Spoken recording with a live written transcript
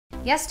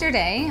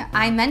Yesterday,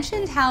 I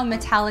mentioned how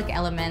metallic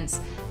elements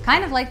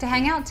kind of like to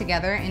hang out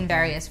together in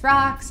various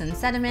rocks and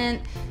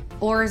sediment,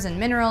 ores and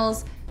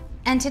minerals,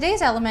 and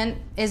today's element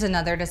is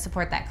another to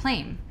support that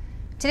claim.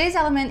 Today's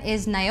element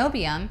is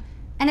niobium,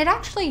 and it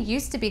actually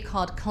used to be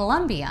called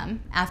columbium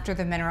after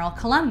the mineral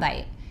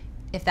columbite.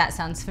 If that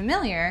sounds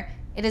familiar,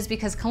 it is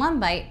because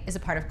columbite is a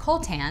part of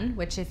coltan,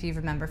 which, if you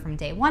remember from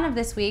day one of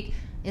this week,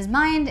 is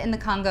mined in the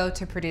Congo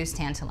to produce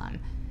tantalum.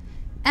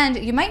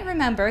 And you might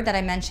remember that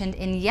I mentioned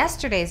in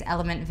yesterday's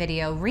element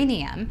video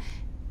rhenium.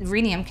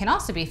 Rhenium can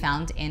also be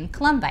found in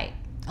columbite,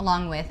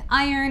 along with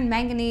iron,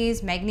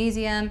 manganese,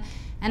 magnesium,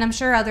 and I'm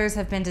sure others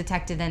have been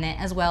detected in it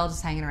as well,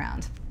 just hanging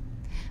around.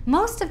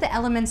 Most of the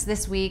elements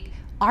this week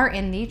are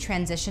in the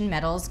transition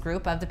metals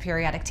group of the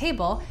periodic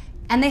table,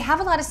 and they have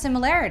a lot of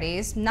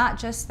similarities, not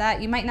just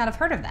that you might not have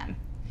heard of them.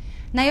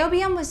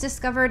 Niobium was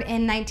discovered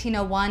in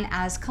 1901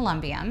 as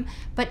columbium,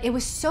 but it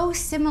was so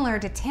similar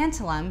to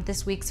tantalum,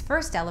 this week's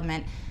first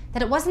element,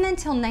 that it wasn't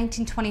until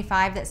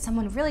 1925 that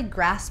someone really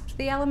grasped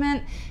the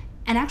element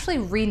and actually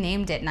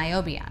renamed it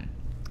niobium.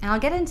 And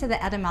I'll get into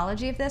the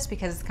etymology of this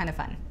because it's kind of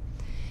fun.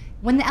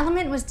 When the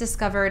element was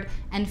discovered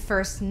and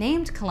first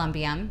named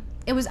columbium,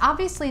 it was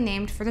obviously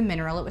named for the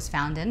mineral it was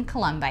found in,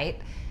 columbite,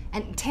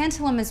 and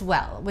tantalum as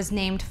well was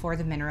named for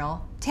the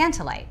mineral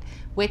tantalite,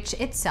 which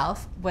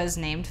itself was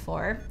named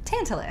for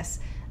Tantalus,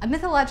 a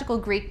mythological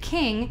Greek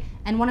king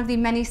and one of the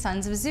many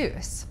sons of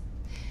Zeus.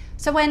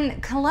 So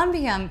when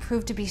columbium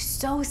proved to be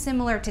so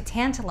similar to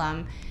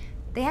tantalum,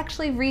 they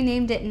actually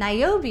renamed it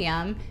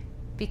niobium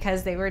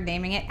because they were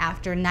naming it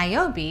after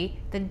Niobe,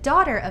 the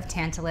daughter of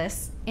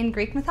Tantalus in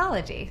Greek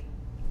mythology.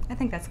 I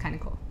think that's kind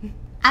of cool.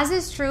 As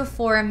is true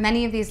for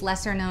many of these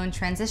lesser known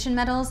transition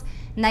metals,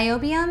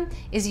 niobium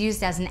is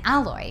used as an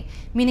alloy,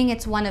 meaning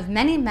it's one of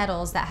many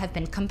metals that have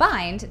been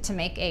combined to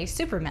make a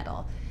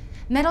supermetal.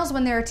 Metals,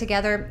 when they're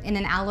together in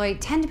an alloy,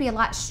 tend to be a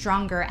lot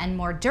stronger and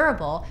more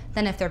durable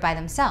than if they're by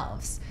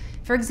themselves.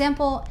 For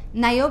example,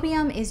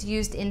 niobium is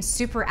used in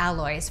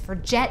superalloys for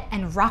jet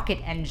and rocket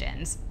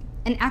engines.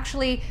 And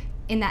actually,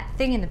 in that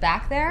thing in the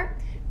back there,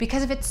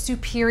 because of its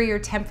superior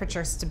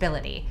temperature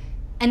stability.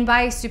 And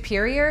by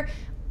superior,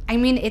 I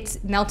mean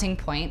its melting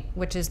point,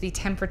 which is the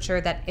temperature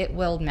that it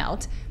will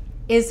melt,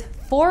 is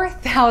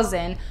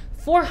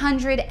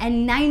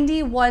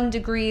 4,491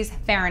 degrees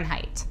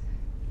Fahrenheit.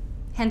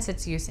 Hence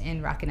its use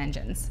in rocket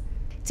engines.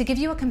 To give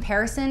you a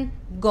comparison,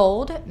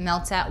 gold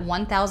melts at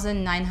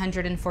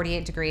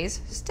 1,948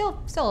 degrees,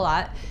 still a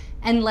lot,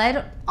 and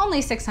lead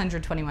only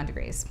 621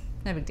 degrees.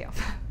 No big deal.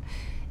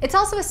 It's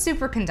also a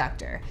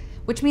superconductor,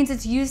 which means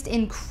it's used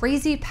in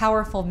crazy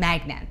powerful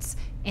magnets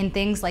in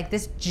things like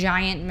this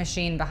giant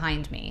machine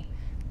behind me,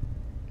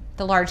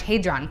 the Large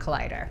Hadron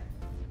Collider.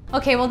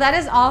 Okay, well that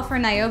is all for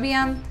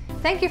niobium.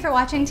 Thank you for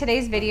watching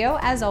today's video.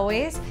 As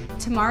always,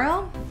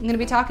 tomorrow I'm going to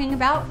be talking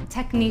about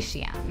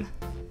technetium.